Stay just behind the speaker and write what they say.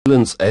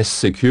Scalance S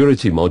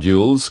security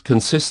modules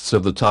consists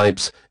of the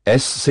types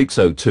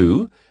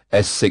S602,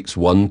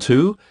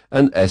 S612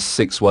 and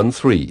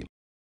S613.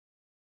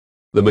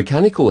 The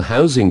mechanical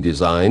housing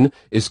design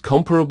is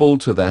comparable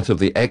to that of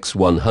the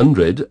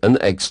X100 and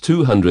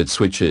X200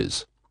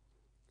 switches.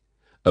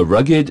 A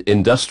rugged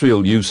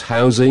industrial use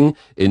housing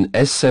in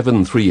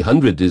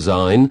S7300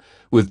 design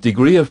with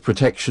degree of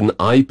protection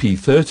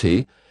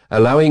IP30,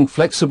 allowing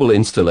flexible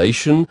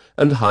installation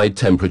and high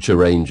temperature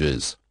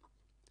ranges.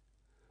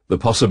 The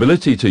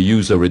possibility to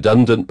use a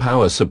redundant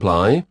power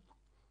supply,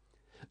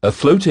 a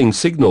floating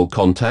signal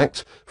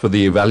contact for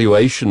the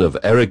evaluation of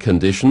error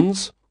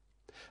conditions,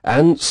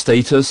 and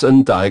status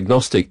and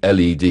diagnostic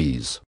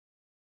LEDs.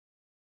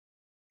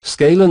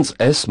 Scalance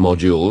S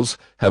modules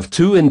have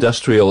two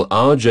industrial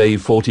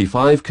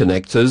RJ45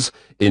 connectors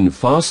in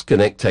Fast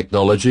Connect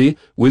technology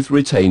with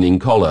retaining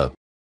collar.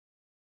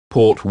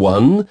 Port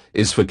 1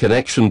 is for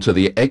connection to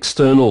the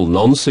external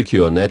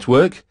non-secure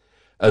network,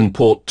 and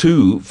port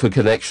 2 for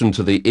connection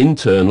to the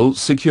internal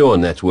secure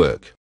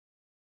network.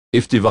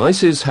 If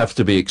devices have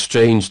to be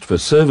exchanged for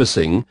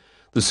servicing,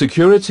 the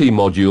security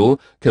module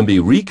can be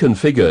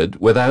reconfigured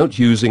without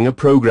using a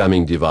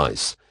programming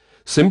device,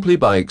 simply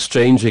by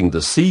exchanging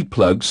the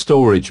C-plug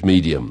storage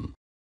medium.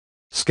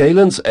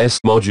 Scalance S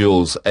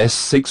modules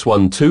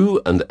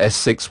S612 and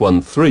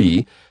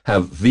S613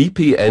 have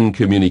VPN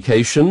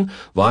communication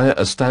via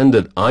a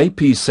standard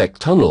IPsec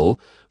tunnel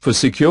for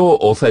secure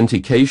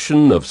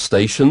authentication of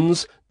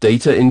stations,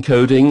 data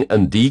encoding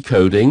and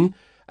decoding,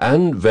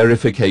 and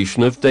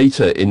verification of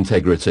data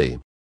integrity.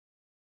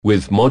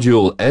 With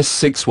module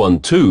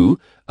S612,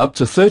 up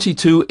to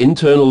 32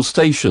 internal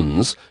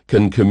stations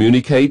can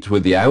communicate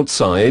with the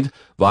outside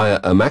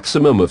via a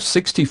maximum of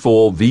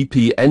 64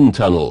 VPN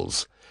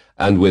tunnels,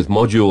 and with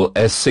module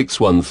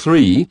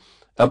S613,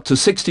 up to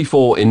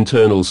 64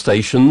 internal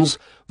stations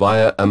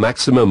via a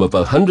maximum of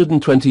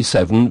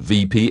 127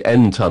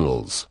 VPN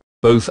tunnels.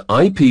 Both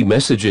IP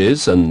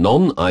messages and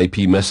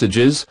non-IP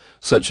messages,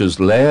 such as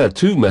Layer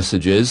 2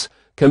 messages,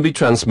 can be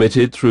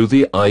transmitted through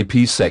the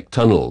IPsec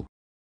tunnel.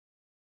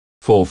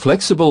 For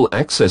flexible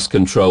access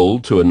control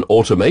to an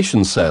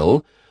automation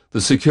cell,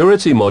 the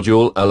security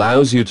module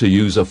allows you to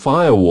use a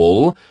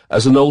firewall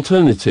as an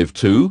alternative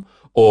to,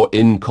 or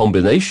in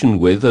combination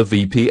with, a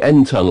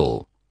VPN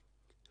tunnel.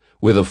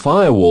 With a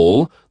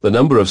firewall, the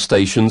number of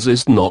stations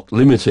is not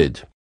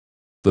limited.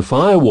 The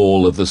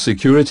firewall of the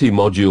security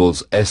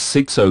modules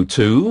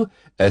S602,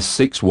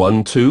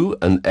 S612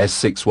 and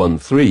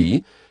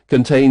S613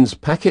 contains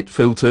packet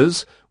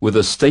filters with a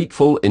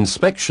stateful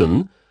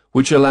inspection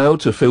which allow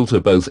to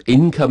filter both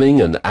incoming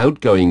and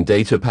outgoing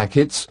data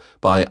packets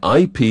by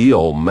IP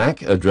or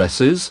MAC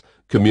addresses,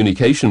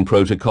 communication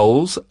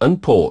protocols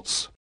and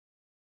ports.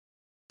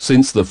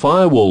 Since the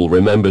firewall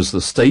remembers the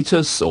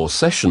status or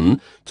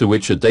session to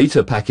which a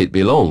data packet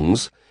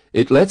belongs,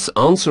 it lets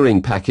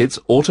answering packets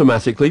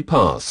automatically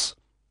pass.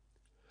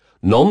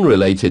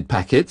 Non-related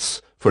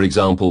packets, for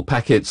example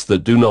packets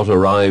that do not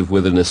arrive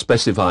within a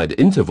specified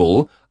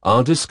interval,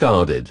 are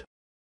discarded.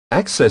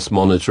 Access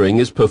monitoring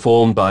is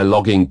performed by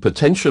logging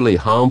potentially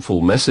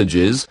harmful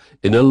messages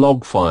in a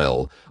log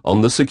file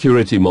on the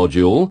security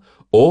module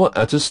or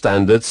at a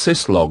standard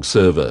syslog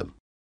server.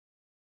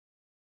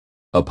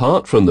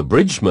 Apart from the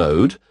bridge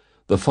mode,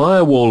 the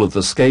firewall of the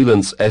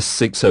Scalance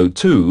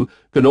S602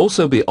 can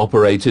also be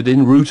operated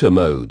in router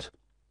mode.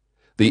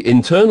 The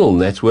internal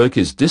network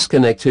is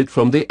disconnected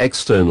from the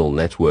external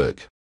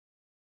network.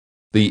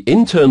 The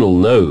internal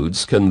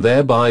nodes can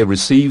thereby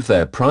receive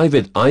their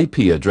private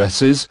IP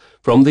addresses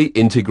from the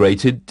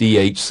integrated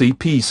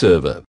DHCP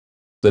server.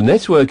 The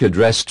network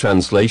address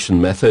translation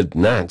method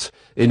NAT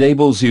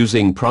enables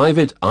using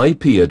private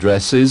IP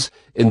addresses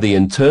in the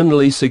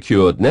internally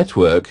secured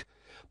network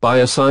by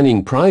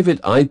assigning private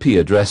IP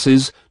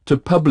addresses to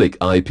public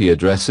IP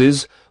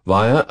addresses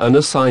via an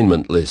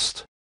assignment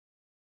list.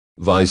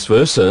 Vice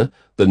versa,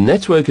 the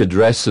network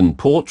address and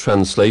port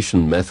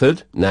translation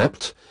method,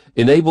 NAPT,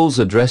 enables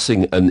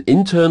addressing an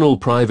internal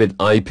private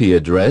IP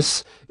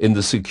address in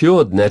the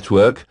secured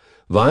network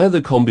via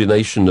the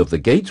combination of the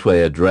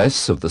gateway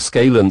address of the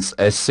Scalance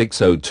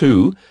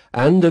S602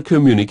 and a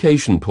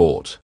communication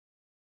port.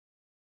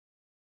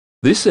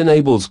 This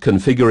enables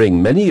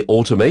configuring many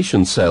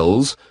automation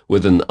cells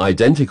with an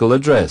identical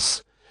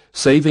address,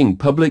 saving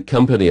public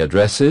company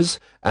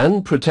addresses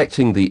and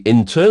protecting the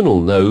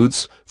internal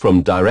nodes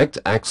from direct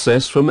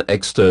access from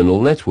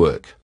external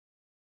network.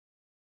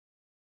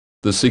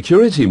 The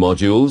security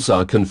modules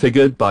are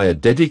configured by a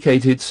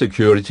dedicated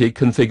security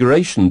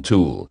configuration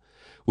tool,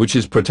 which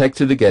is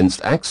protected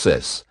against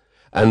access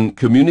and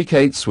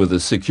communicates with the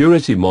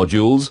security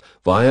modules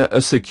via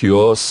a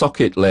secure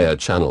socket layer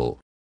channel.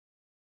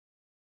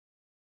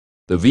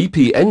 The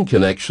VPN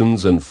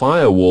connections and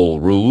firewall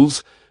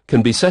rules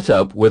can be set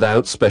up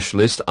without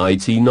specialist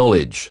IT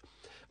knowledge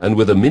and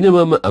with a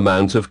minimum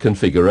amount of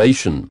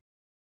configuration.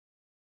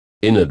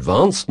 In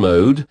advanced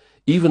mode,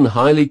 even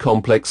highly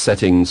complex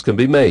settings can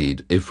be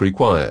made if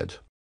required.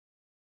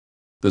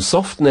 The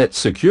SoftNet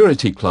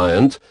Security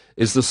Client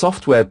is the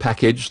software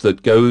package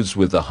that goes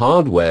with the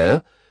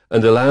hardware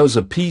and allows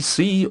a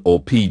PC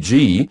or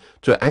PG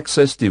to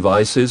access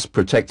devices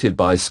protected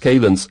by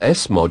Scalance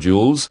S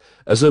modules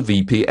as a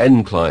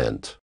VPN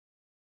client.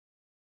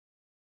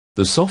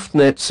 The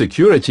SoftNet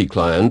Security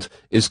Client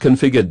is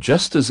configured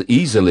just as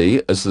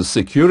easily as the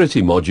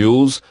security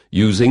modules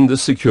using the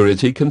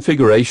Security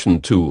Configuration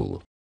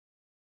tool.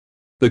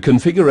 The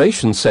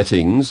configuration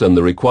settings and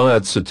the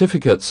required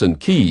certificates and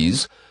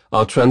keys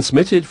are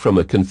transmitted from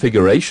a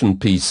configuration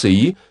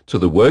PC to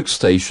the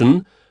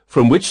workstation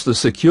from which the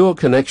secure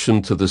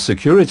connection to the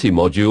security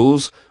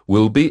modules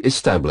will be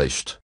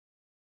established.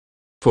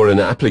 For an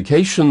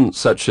application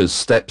such as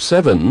Step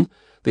 7,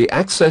 the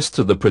access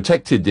to the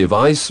protected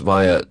device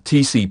via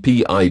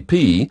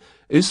TCP/IP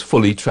is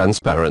fully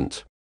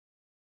transparent.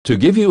 To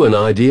give you an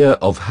idea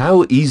of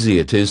how easy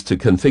it is to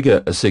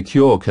configure a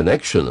secure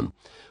connection,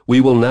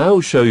 we will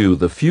now show you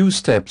the few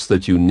steps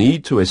that you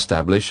need to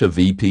establish a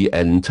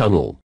VPN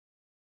tunnel.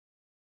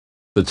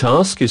 The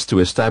task is to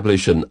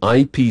establish an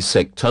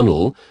IPsec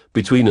tunnel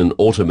between an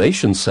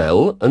automation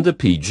cell and a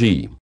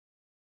PG.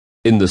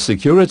 In the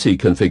Security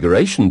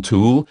Configuration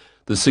tool,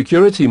 the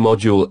security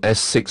module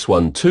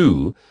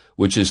S612,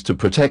 which is to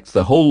protect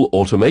the whole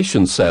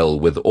automation cell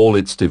with all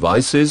its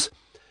devices,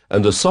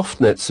 and a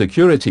SoftNet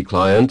security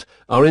client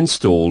are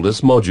installed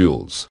as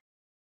modules.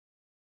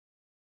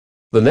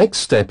 The next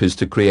step is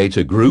to create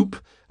a group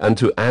and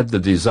to add the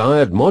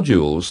desired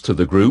modules to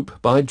the group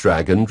by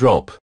drag and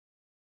drop.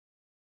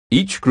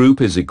 Each group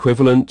is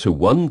equivalent to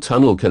one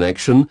tunnel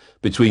connection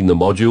between the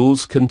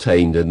modules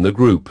contained in the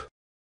group.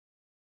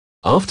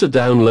 After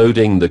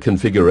downloading the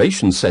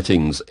configuration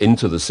settings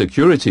into the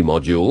security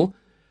module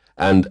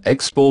and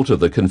export of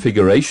the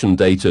configuration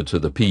data to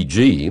the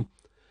PG,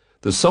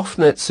 the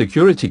SoftNet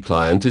security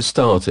client is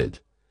started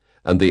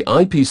and the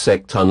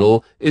IPsec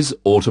tunnel is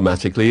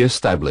automatically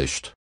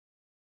established.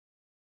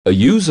 A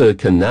user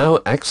can now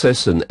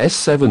access an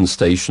S7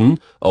 station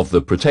of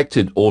the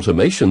protected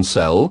automation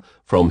cell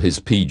from his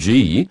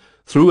PG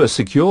through a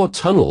secure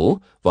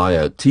tunnel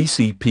via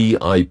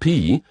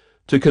TCP/IP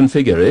to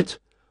configure it,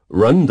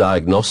 run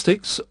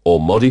diagnostics or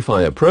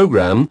modify a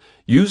program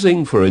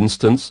using, for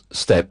instance,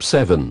 Step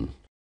 7.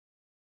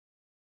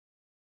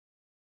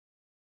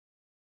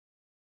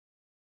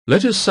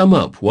 Let us sum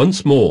up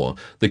once more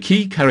the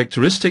key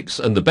characteristics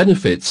and the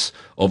benefits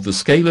of the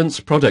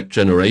Scalance product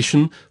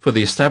generation for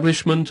the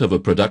establishment of a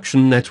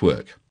production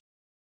network.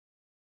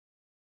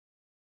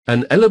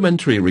 An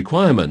elementary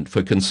requirement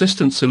for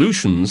consistent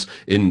solutions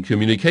in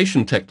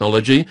communication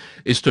technology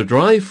is to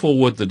drive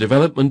forward the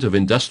development of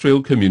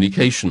industrial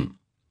communication.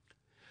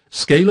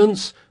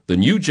 Scalance, the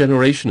new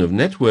generation of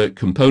network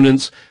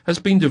components, has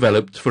been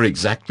developed for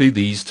exactly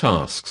these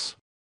tasks.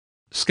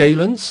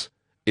 Scalance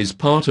is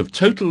part of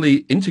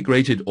totally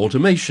integrated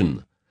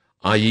automation,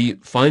 i.e.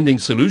 finding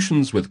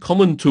solutions with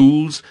common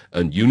tools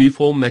and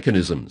uniform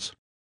mechanisms.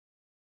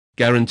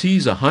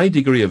 Guarantees a high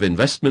degree of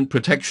investment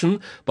protection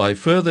by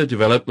further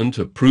development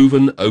of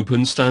proven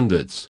open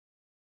standards.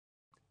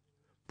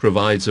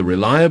 Provides a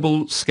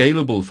reliable,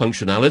 scalable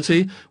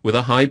functionality with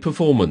a high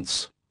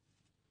performance.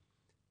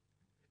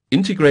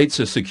 Integrates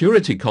a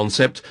security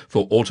concept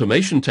for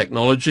automation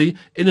technology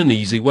in an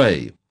easy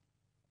way.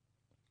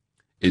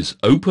 Is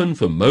open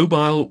for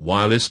mobile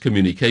wireless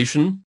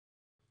communication.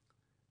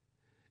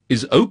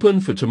 Is open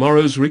for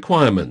tomorrow's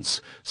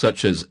requirements,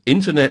 such as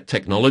Internet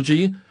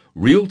technology,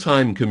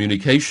 real-time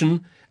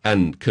communication,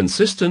 and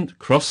consistent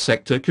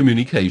cross-sector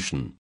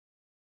communication.